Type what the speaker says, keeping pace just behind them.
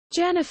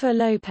Jennifer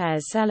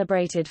Lopez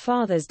celebrated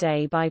Father's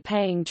Day by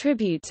paying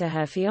tribute to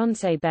her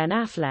fiancé Ben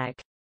Affleck,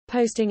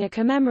 posting a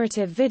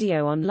commemorative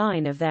video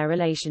online of their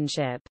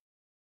relationship.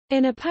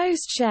 In a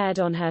post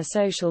shared on her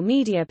social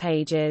media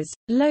pages,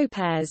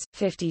 Lopez,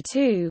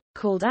 52,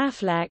 called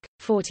Affleck,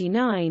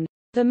 49,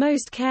 the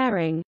most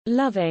caring,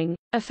 loving,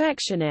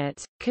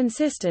 affectionate,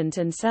 consistent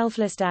and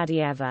selfless daddy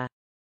ever.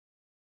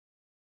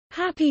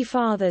 "Happy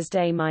Father's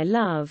Day, my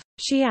love,"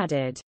 she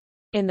added.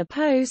 In the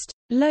post,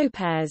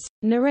 Lopez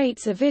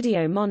narrates a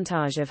video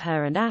montage of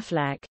her and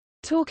Affleck,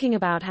 talking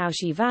about how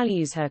she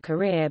values her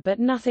career, but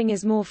nothing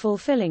is more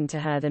fulfilling to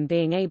her than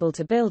being able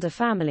to build a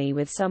family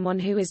with someone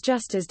who is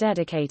just as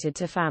dedicated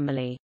to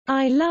family.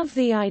 "I love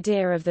the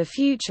idea of the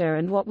future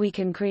and what we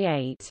can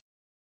create.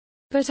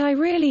 But I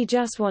really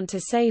just want to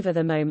savor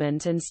the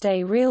moment and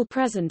stay real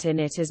present in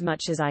it as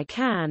much as I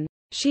can,"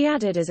 she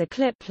added as a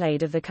clip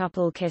played of the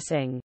couple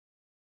kissing.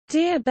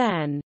 "Dear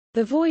Ben,"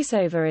 the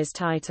voiceover is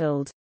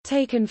titled,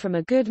 taken from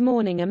a Good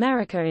Morning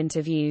America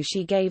interview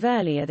she gave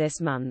earlier this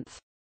month.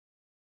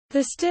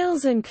 The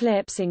stills and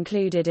clips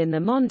included in the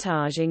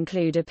montage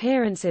include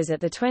appearances at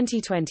the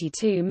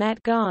 2022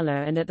 Met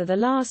Gala and at the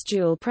Last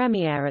Duel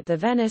premiere at the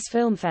Venice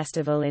Film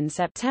Festival in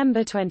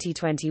September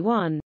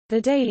 2021,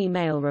 the Daily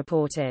Mail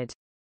reported.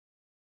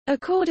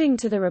 According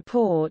to the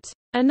report,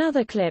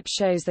 another clip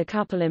shows the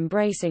couple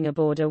embracing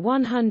aboard a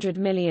 $100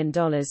 million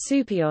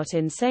superyacht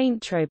in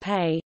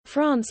Saint-Tropez,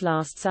 France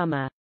last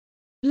summer.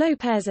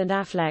 Lopez and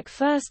Affleck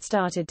first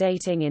started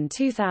dating in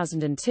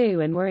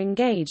 2002 and were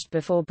engaged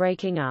before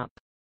breaking up.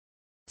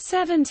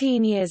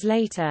 17 years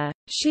later,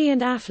 she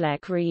and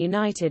Affleck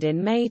reunited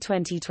in May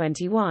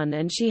 2021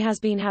 and she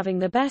has been having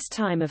the best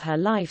time of her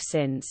life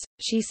since,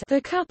 she said. The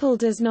couple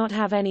does not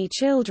have any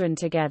children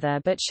together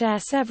but share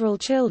several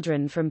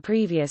children from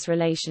previous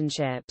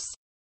relationships.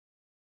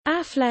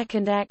 Affleck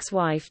and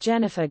ex-wife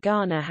Jennifer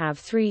Garner have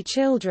 3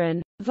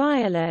 children,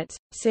 Violet,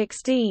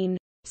 16,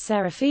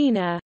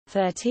 Serafina,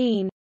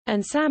 13,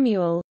 and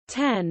Samuel,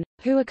 10,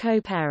 who are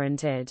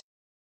co-parented.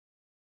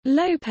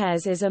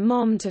 Lopez is a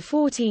mom to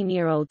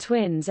 14-year-old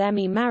twins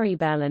Emmy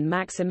Maribel and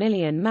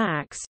Maximilian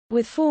Max,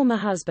 with former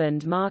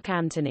husband Mark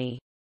Anthony.